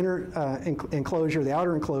 the inner enclosure, the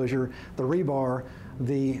outer enclosure, the rebar,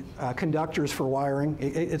 the conductors for wiring.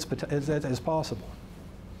 It's possible.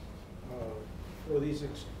 For these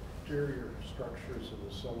exterior structures of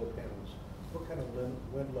the solar panels, what kind of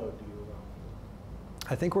wind load do you allow?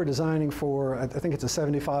 I think we're designing for, I think it's a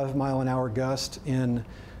 75-mile-an-hour gust in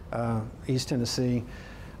East Tennessee.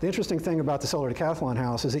 The interesting thing about the solar decathlon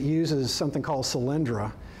house is it uses something called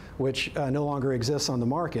Cylindra, which no longer exists on the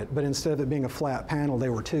market, but instead of it being a flat panel, they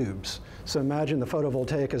were tubes. So imagine the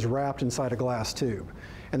photovoltaic is wrapped inside a glass tube.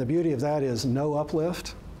 And the beauty of that is no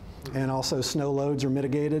uplift, and also snow loads are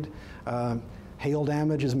mitigated. Hail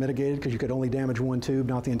damage is mitigated because you could only damage one tube,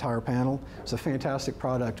 not the entire panel. It's a fantastic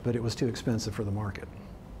product, but it was too expensive for the market.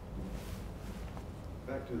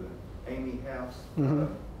 Back to the Amy house.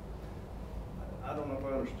 Mm-hmm. I don't know if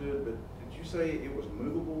I understood, but did you say it was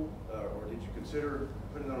movable, or did you consider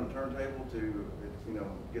putting it on a turntable to, you know,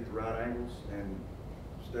 get the right angles and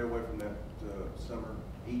stay away from that summer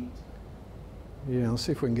heat? Yeah, let's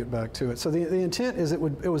see if we can get back to it. So the intent is it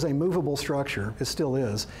was a movable structure. It still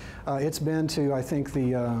is. It's been to, I think,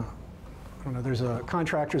 I don't know, there's a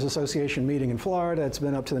Contractors Association meeting in Florida. It's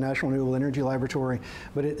been up to the National Renewable Energy Laboratory,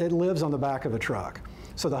 but it lives on the back of a truck.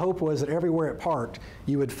 So the hope was that everywhere it parked,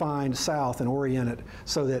 you would find south and orient it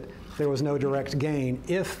so that there was no direct gain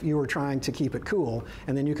if you were trying to keep it cool,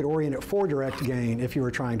 and then you could orient it for direct gain if you were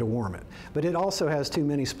trying to warm it. But it also has two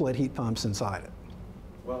mini split heat pumps inside it.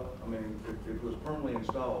 Well, I mean, if it was permanently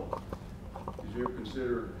installed, did you ever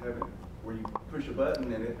consider having where you push a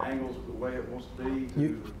button and it angles the way it wants to be?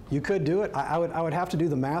 You could do it. I would have to do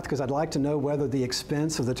the math because I'd like to know whether the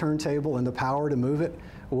expense of the turntable and the power to move it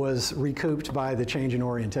was recouped by the change in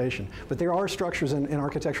orientation. But there are structures in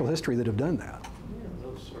architectural history that have done that. Yeah,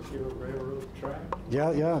 those circular railroad tracks.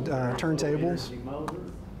 Yeah, turntables. Energy motor,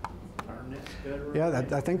 turn that better. Yeah,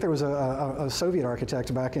 I think there was a Soviet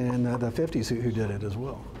architect back in the 50s who did it as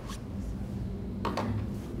well.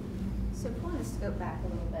 So if you want to go back a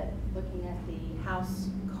little bit, looking at the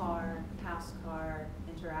house-car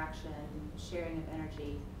interaction, sharing of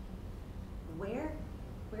energy, where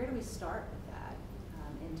do we start with that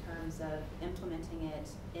in terms of implementing it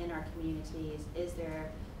in our communities? Is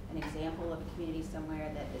there an example of a community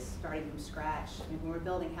somewhere that is starting from scratch? I mean, when we're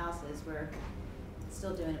building houses, we're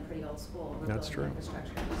still doing it pretty old school. We're That's building true.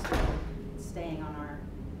 infrastructure, we're still staying on our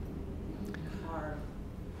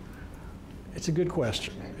It's a good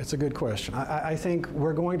question. It's a good question. I think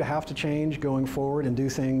we're going to have to change going forward and do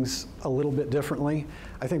things a little bit differently.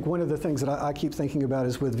 I think one of the things that I keep thinking about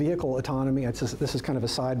is with vehicle autonomy, this is kind of a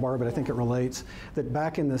sidebar, but I think it relates, that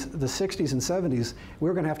back in the 60s and 70s, we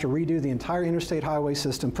were going to have to redo the entire interstate highway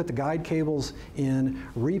system, put the guide cables in,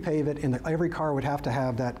 repave it, and every car would have to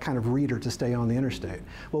have that kind of reader to stay on the interstate.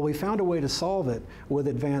 Well, we found a way to solve it with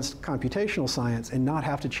advanced computational science and not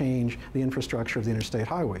have to change the infrastructure of the interstate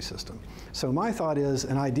highway system. So my thought is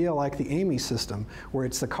an idea like the Amy system, where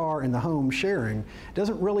it's the car and the home sharing,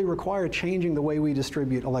 doesn't really require changing the way we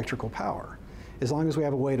distribute electrical power, as long as we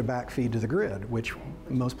have a way to backfeed to the grid, which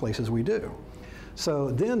in most places we do. So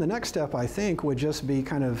then the next step, I think, would just be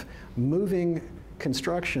kind of moving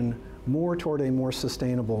construction more toward a more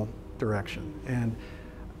sustainable direction. And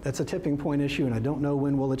that's a tipping point issue, and I don't know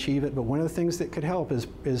when we'll achieve it, but one of the things that could help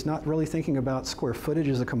is not really thinking about square footage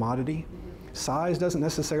as a commodity. Size doesn't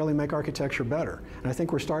necessarily make architecture better. And I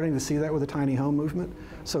think we're starting to see that with the tiny home movement.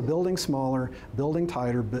 So building smaller, building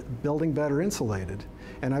tighter, building better insulated.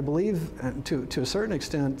 And I believe to a certain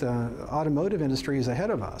extent, the automotive industry is ahead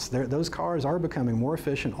of us. Those cars are becoming more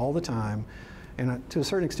efficient all the time. And to a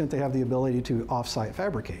certain extent, they have the ability to off-site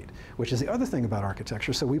fabricate, which is the other thing about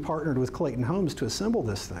architecture. So we partnered with Clayton Homes to assemble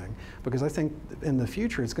this thing, because I think in the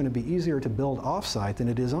future it's going to be easier to build off-site than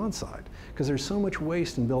it is on-site, because there's so much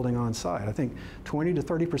waste in building on-site. I think 20 to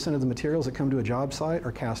 30% of the materials that come to a job site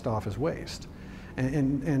are cast off as waste.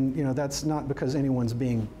 And you know, that's not because anyone's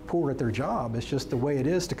being poor at their job. It's just the way it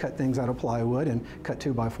is to cut things out of plywood and cut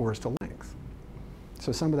 2x4s to length.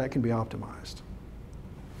 So some of that can be optimized.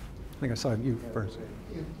 I think I saw you first.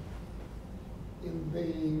 In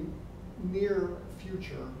the near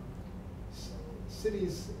future,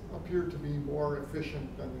 cities appear to be more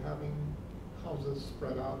efficient than having houses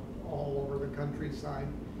spread out all over the countryside.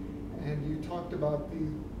 And you talked about the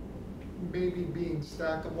maybe being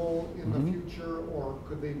stackable in the future, or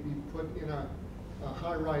could they be put in a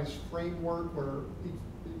high-rise framework where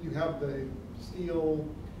you have the steel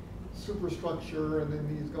superstructure and then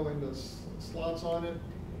these go into slots on it?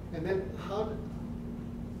 And then how,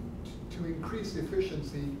 to increase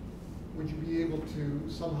efficiency, would you be able to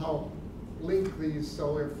somehow link these,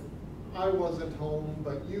 so if I wasn't home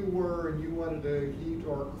but you were and you wanted to heat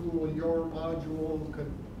or cool your module,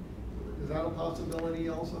 is that a possibility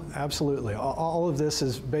also? Absolutely. All of this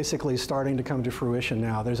is basically starting to come to fruition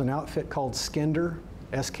now. There's an outfit called Skender,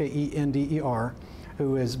 S-K-E-N-D-E-R,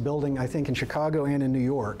 who is building, I think, in Chicago and in New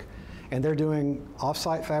York. And they're doing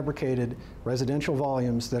off-site fabricated residential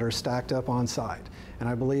volumes that are stacked up on site. And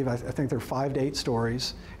I believe, I think they're 5 to 8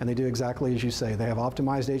 stories, and they do exactly as you say. They have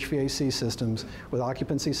optimized HVAC systems with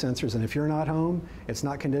occupancy sensors, and if you're not home, it's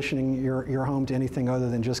not conditioning your home to anything other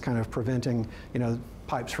than just kind of preventing, you know,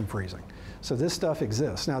 pipes from freezing. So this stuff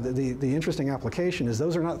exists. Now, the interesting application is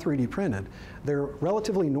those are not 3D printed. They're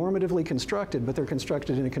relatively normatively constructed, but they're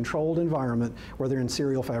constructed in a controlled environment where they're in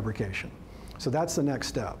serial fabrication. So that's the next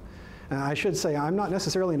step. I should say I'm not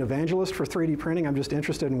necessarily an evangelist for 3D printing. I'm just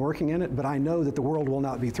interested in working in it, but I know that the world will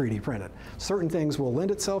not be 3D printed. Certain things will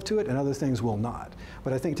lend itself to it and other things will not.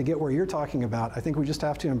 But I think to get where you're talking about, I think we just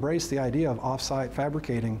have to embrace the idea of off-site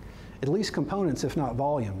fabricating at least components, if not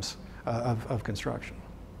volumes, of construction.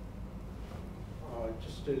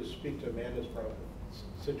 Just to speak to Amanda's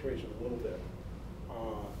situation a little bit,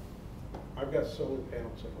 I've got solar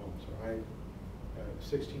panels at home, so I have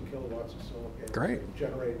 16 kilowatts of solar panels. Great. That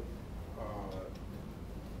generate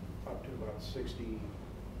up to about 60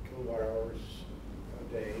 kilowatt hours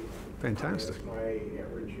a day. Fantastic. That's my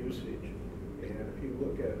average usage. And if you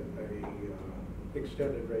look at a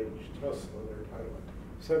extended range Tesla, they're talking about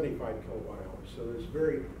 75 kilowatt hours. So there's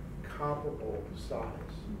very comparable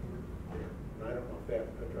size there. And I don't know if that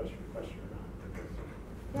addressed your question or not.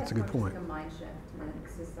 That's a good point. It's like a mind shift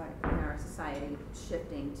in our society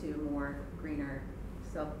shifting to more greener,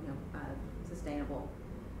 sustainable.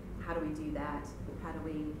 How do we do that? How do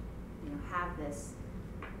we, have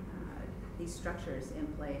these structures in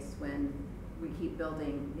place when we keep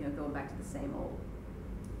building, going back to the same old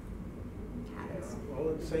habits? Yeah,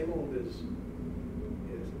 well, the same old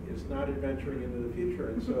is not adventuring into the future,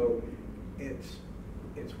 and so it's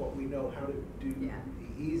what we know how to do the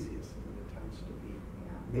easiest, and it tends to be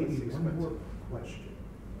Maybe less one expensive. more question.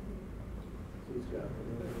 Please go.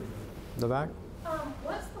 The back?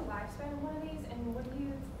 What's the lifespan of one of these, and what do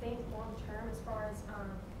you think long term, as far as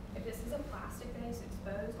if this is a plastic that is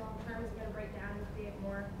exposed long term, is it going to break down and create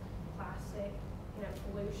more plastic,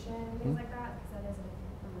 pollution, things like that? Because that is an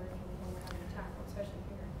emerging thing we're having to tackle, especially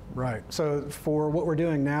here. Right. So for what we're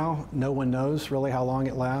doing now, no one knows really how long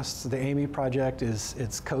it lasts. The Amy project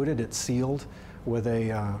it's coated, it's sealed with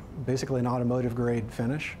a basically an automotive grade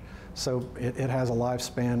finish. So it has a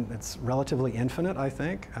lifespan that's relatively infinite, I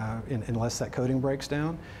think, unless that coating breaks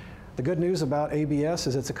down. The good news about ABS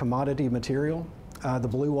is it's a commodity material. The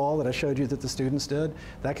blue wall that I showed you that the students did,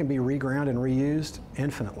 that can be reground and reused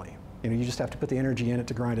infinitely. You just have to put the energy in it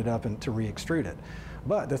to grind it up and to re-extrude it.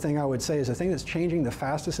 But the thing I would say is the thing that's changing the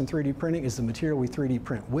fastest in 3D printing is the material we 3D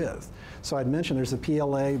print with. So I'd mentioned there's the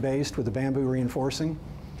PLA based with the bamboo reinforcing.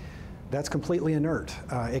 That's completely inert.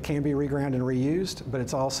 It can be reground and reused, but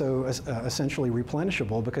it's also essentially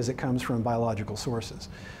replenishable because it comes from biological sources.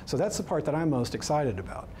 So that's the part that I'm most excited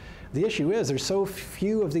about. The issue is there's so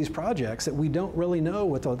few of these projects that we don't really know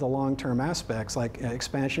what the long-term aspects like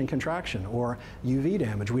expansion and contraction or UV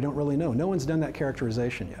damage. We don't really know. No one's done that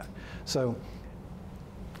characterization yet. So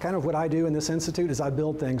kind of what I do in this institute is I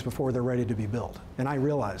build things before they're ready to be built, and I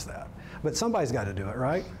realize that. But somebody's got to do it,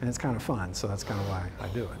 right? And it's kind of fun, so that's kind of why I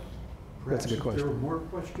do it. Perhaps That's a good question. If there are more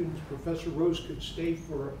questions, Professor Rose could stay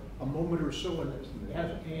for a moment or so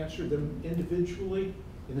and answer them individually.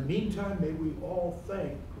 In the meantime, may we all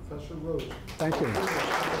thank Professor Rose. Thank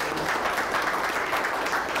you.